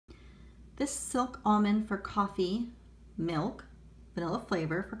This Silk Almond for Coffee milk, vanilla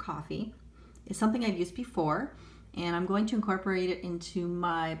flavor for coffee, is something I've used before, and I'm going to incorporate it into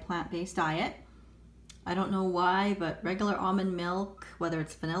my plant-based diet. I don't know why, but regular almond milk, whether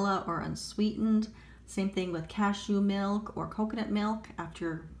it's vanilla or unsweetened, same thing with cashew milk or coconut milk,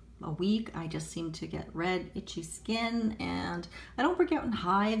 after a week I just seem to get red, itchy skin, and I don't break out in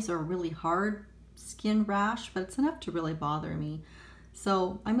hives or really hard skin rash, but it's enough to really bother me.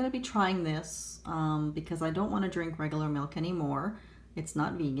 So I'm going to be trying this because I don't want to drink regular milk anymore. It's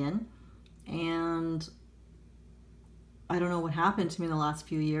not vegan, and I don't know what happened to me in the last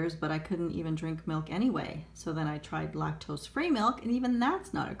few years, but I couldn't even drink milk anyway. So then I tried lactose-free milk, and even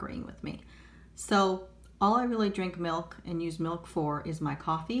that's not agreeing with me. So all I really drink milk and use milk for is my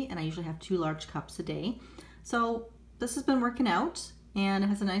coffee, and I usually have 2 large cups a day. So this has been working out, and it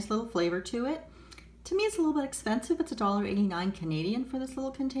has a nice little flavor to it. To me, it's a little bit expensive. It's $1.89 Canadian for this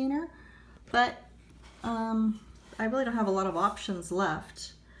little container, but I really don't have a lot of options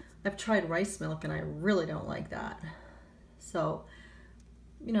left. I've tried rice milk and I really don't like that. So,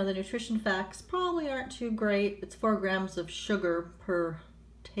 you know, the nutrition facts probably aren't too great. It's 4 grams of sugar per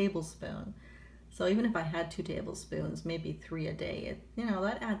tablespoon. So even if I had 2 tablespoons, maybe 3 a day, you know,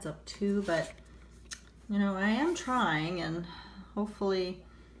 that adds up too. But, you know, I am trying, and hopefully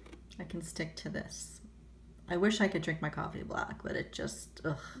I can stick to this. I wish I could drink my coffee black, but I just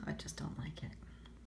don't like it.